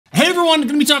everyone, I'm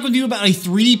gonna be talking with you about a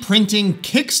 3D printing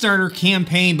Kickstarter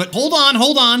campaign, but hold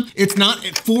on. It's not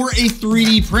for a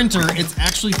 3D printer, it's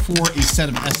actually for a set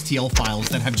of STL files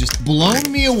that have just blown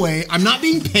me away. I'm not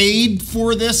being paid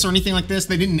for this or anything like this.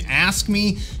 They didn't ask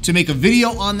me to make a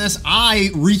video on this.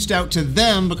 I reached out to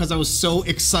them because I was so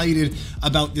excited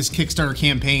about this Kickstarter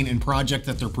campaign and project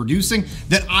that they're producing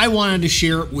that I wanted to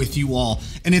share it with you all.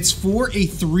 And it's for a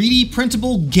 3D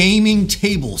printable gaming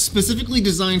table, specifically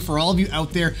designed for all of you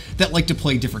out there that like to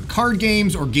play different card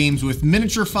games or games with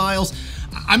miniature files.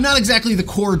 I'm not exactly the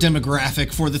core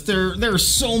demographic for that. There are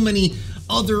so many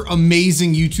other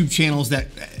amazing YouTube channels that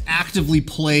actively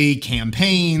play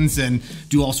campaigns and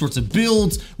do all sorts of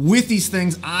builds with these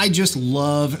things. I just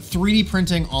love 3D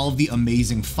printing all of the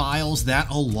amazing files that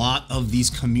a lot of these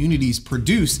communities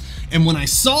produce. And when I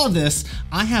saw this,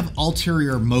 I have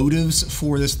ulterior motives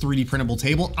for this 3D printable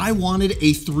table. I wanted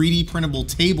a 3D printable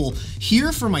table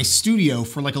here for my studio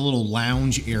for like a little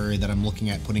lounge area that I'm looking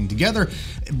at putting together.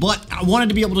 But I wanted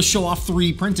to be able to show off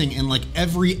 3D printing in like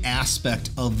every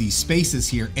aspect of these spaces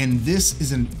here. And this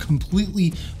is a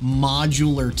completely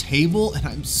modular table, and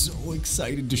I'm so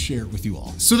excited to share it with you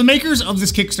all. So the makers of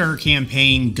this Kickstarter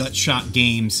campaign, Gutshot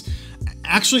Games,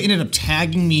 actually ended up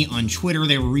tagging me on Twitter.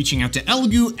 They were reaching out to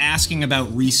Elegoo asking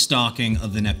about restocking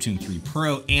of the Neptune 3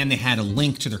 Pro, and they had a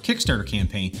link to their Kickstarter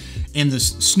campaign. And this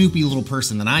snoopy little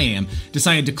person that I am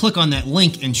decided to click on that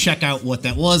link and check out what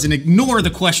that was and ignore the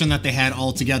question that they had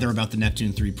altogether about the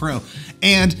Neptune 3 Pro,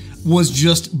 and was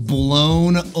just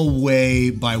blown away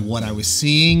by what I was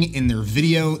seeing in their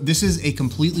video. This is a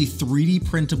completely 3D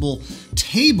printable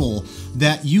table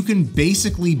that you can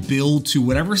basically build to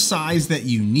whatever size that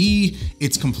you need.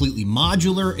 It's completely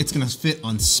modular. It's gonna fit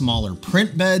on smaller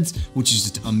print beds, which is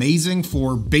just amazing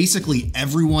for basically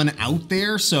everyone out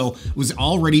there. So was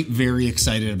already very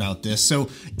excited about this. So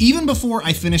even before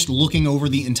I finished looking over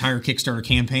the entire Kickstarter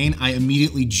campaign, I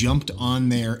immediately jumped on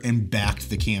there and backed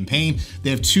the campaign.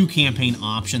 They have two campaign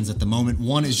options at the moment.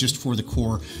 One is just for the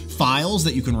core files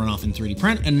that you can run off in 3D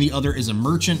print, and the other is a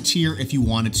merchant tier if you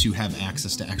wanted to have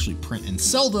access to actually print and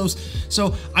sell those.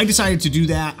 So I decided to do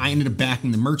that. I ended up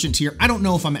backing the merchant tier. I don't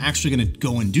know if I'm actually gonna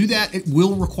go and do that. It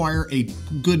will require a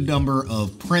good number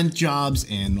of print jobs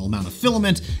and amount of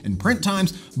filament and print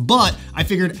times, but I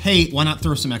figured, hey, why not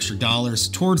throw some extra dollars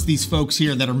towards these folks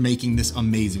here that are making this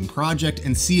amazing project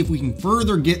and see if we can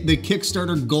further get the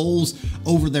Kickstarter goals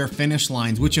over their finish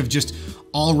lines, which have just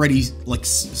already like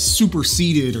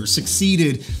superseded or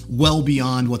succeeded well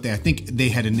beyond what I think they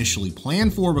had initially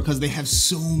planned for, because they have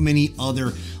so many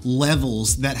other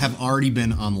levels that have already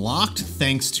been unlocked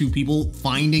thanks to people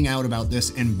finding out about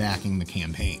this and backing the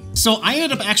campaign. So I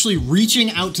ended up actually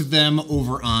reaching out to them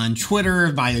over on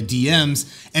Twitter via DMs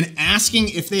and asking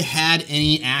if they had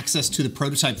any access to the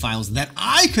prototype files that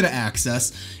I could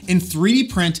access in 3D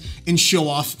print and show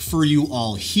off for you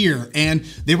all here. And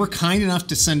they were kind enough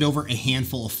to send over a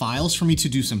handful of files for me to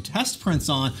do some test prints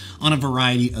on a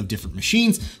variety of different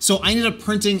machines. So I ended up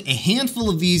printing a handful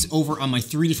of these over on my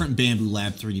 3 different Bamboo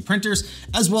Lab 3D printers,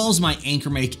 as well as my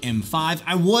AnchorMake M5.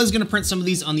 I was gonna print some of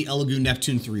these on the Elegoo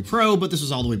Neptune 3 Pro, but this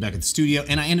was all the way back at the studio,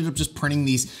 and I ended up just printing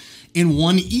these in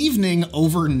one evening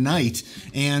overnight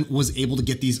and was able to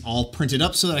get these all printed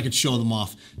up so that I could show them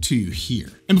off to you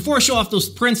here. And before I show off those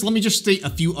prints, let me just state a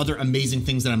few other amazing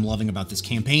things that I'm loving about this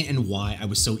campaign and why I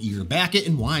was so eager to back it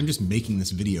and why I'm just making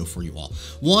this video for you all.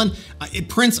 One, it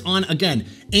prints on, again,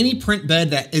 any print bed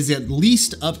that is at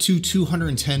least up to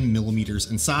 210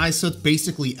 millimeters in size. So it's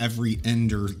basically every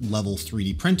Ender level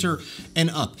 3D printer and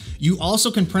up. You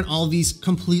also can print all of these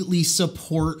completely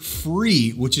support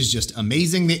free, which is just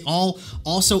amazing. They all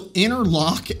also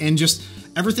interlock and just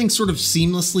everything sort of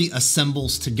seamlessly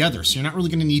assembles together. So you're not really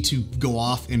gonna need to go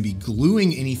off and be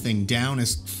gluing anything down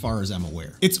as far as I'm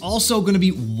aware. It's also gonna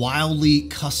be wildly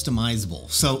customizable.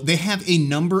 So they have a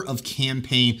number of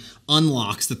campaign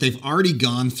unlocks that they've already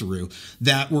gone through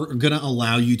that were gonna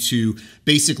allow you to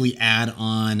basically add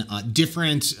on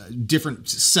different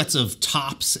sets of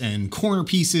tops and corner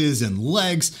pieces and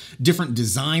legs, different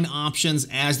design options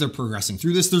as they're progressing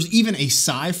through this. There's even a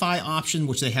sci-fi option,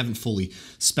 which they haven't fully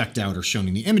spec'd out or shown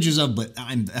any images of, but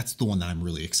that's the one that I'm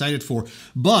really excited for.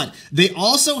 But they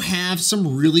also have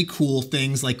some really cool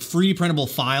things like 3D printable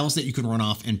files that you can run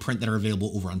off and print that are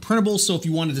available over on Printables. So if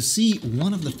you wanted to see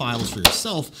one of the files for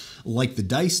yourself, like the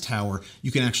dice tower,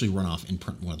 you can actually run off and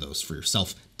print one of those for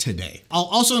yourself today. I'll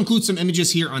also include some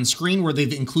images here on screen where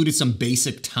they've included some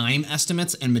basic time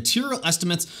estimates and material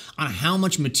estimates on how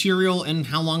much material and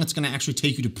how long it's going to actually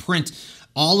take you to print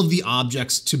all of the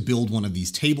objects to build one of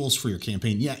these tables for your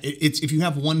campaign. Yeah, if you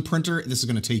have one printer, this is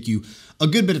going to take you a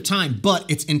good bit of time, but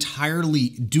it's entirely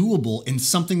doable and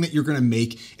something that you're going to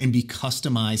make and be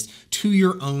customized to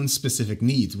your own specific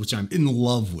needs, which I'm in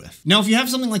love with. Now, if you have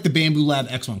something like the Bamboo Lab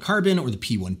X1 Carbon or the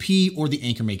P1P or the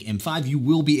AnchorMake M5, you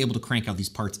will be able to crank out these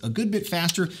parts a good bit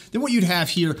faster than what you'd have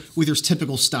here with your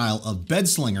typical style of bed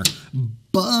slinger.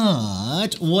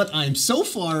 But what I'm so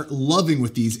far loving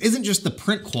with these isn't just the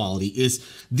print quality, is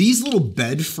these little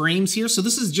bed frames here. So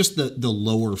this is just the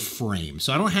lower frame.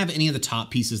 So I don't have any of the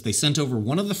top pieces. They sent over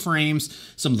one of the frames,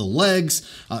 some of the legs,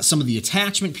 some of the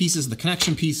attachment pieces, the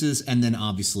connection pieces, and then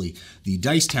obviously the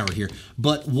dice tower here.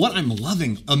 But what I'm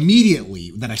loving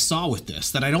immediately that I saw with this,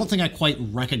 that I don't think I quite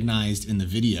recognized in the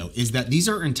video, is that these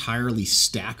are entirely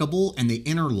stackable and they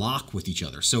interlock with each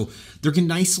other. So they can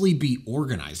nicely be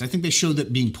organized. I think they showed that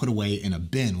being put away in a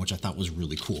bin, which I thought was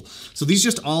really cool. So these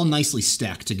just all nicely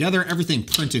stacked together, everything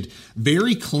printed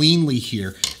very cleanly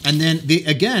here. And then they,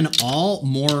 again, all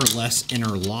more or less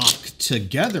interlock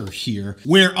together here,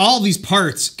 where all these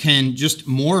parts can just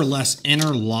more or less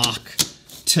interlock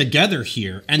together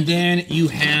here. And then you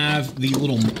have the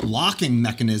little locking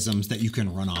mechanisms that you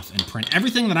can run off and print.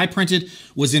 Everything that I printed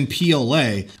was in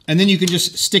PLA, and then you can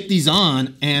just stick these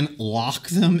on and lock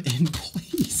them in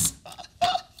place.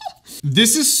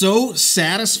 This is so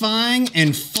satisfying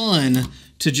and fun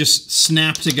to just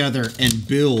snap together and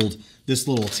build this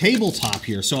little tabletop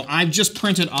here. So I've just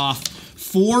printed off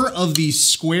 4 of these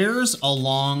squares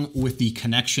along with the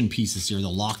connection pieces here, the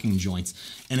locking joints.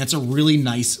 And it's a really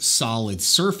nice solid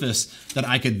surface that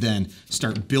I could then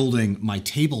start building my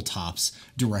tabletops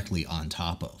directly on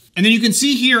top of. And then you can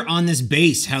see here on this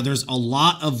base how there's a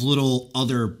lot of little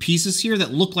other pieces here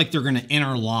that look like they're gonna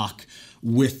interlock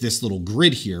with this little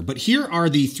grid here. But here are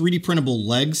the 3D printable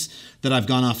legs that I've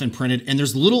gone off and printed, and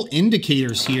there's little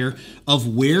indicators here of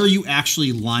where you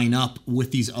actually line up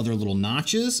with these other little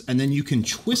notches, and then you can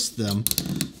twist them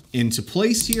into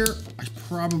place here. I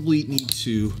probably need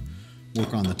to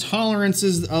work on the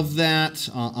tolerances of that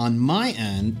on my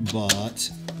end, but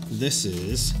this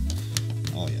is,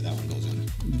 oh yeah, that one goes in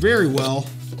very well.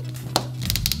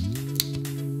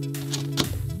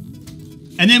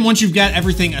 And then once you've got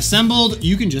everything assembled,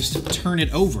 you can just turn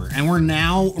it over. And we're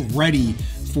now ready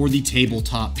for the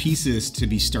tabletop pieces to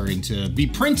be starting to be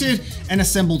printed and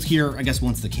assembled here, I guess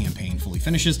once the campaign fully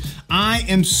finishes. I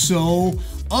am so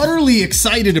utterly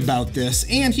excited about this,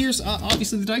 and here's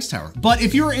obviously the dice tower. But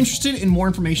if you're interested in more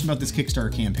information about this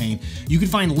Kickstarter campaign, you can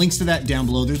find links to that down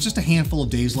below. There's just a handful of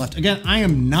days left. Again, I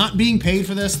am not being paid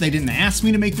for this. They didn't ask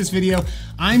me to make this video.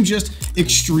 I'm just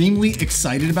extremely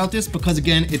excited about this because,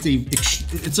 again, it's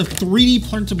a 3D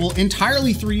printable,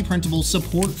 entirely 3D printable,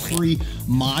 support-free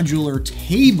modular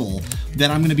table that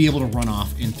I'm gonna be able to run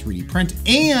off in 3D print.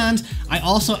 And I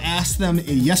also asked them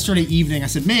yesterday evening, I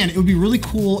said, man, it would be really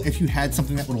cool if you had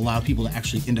something that would allow people to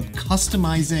actually end up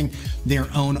customizing their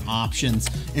own options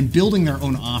and building their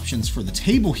own options for the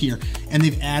table here. And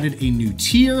they've added a new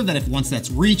tier that if once that's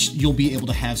reached, you'll be able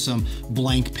to have some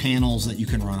blank panels that you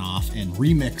can run off and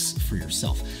remix for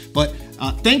yourself. But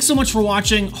thanks so much for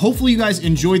watching. Hopefully you guys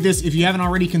enjoyed this. If you haven't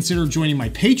already, consider joining my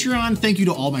Patreon. Thank you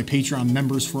to all my Patreon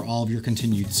members for all of your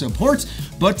continued support.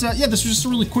 But yeah, this was just a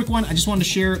really quick one. I just wanted to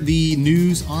share the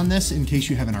news on this in case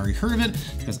you haven't already heard of it,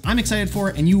 because I'm excited for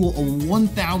it, and you will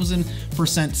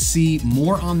 1000% see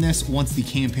more on this once the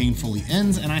campaign fully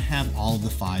ends and I have all of the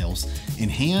files in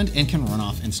hand and can run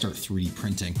off and start 3D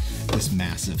printing this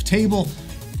massive table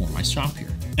for my shop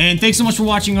here. And thanks so much for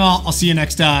watching all. I'll see you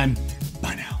next time.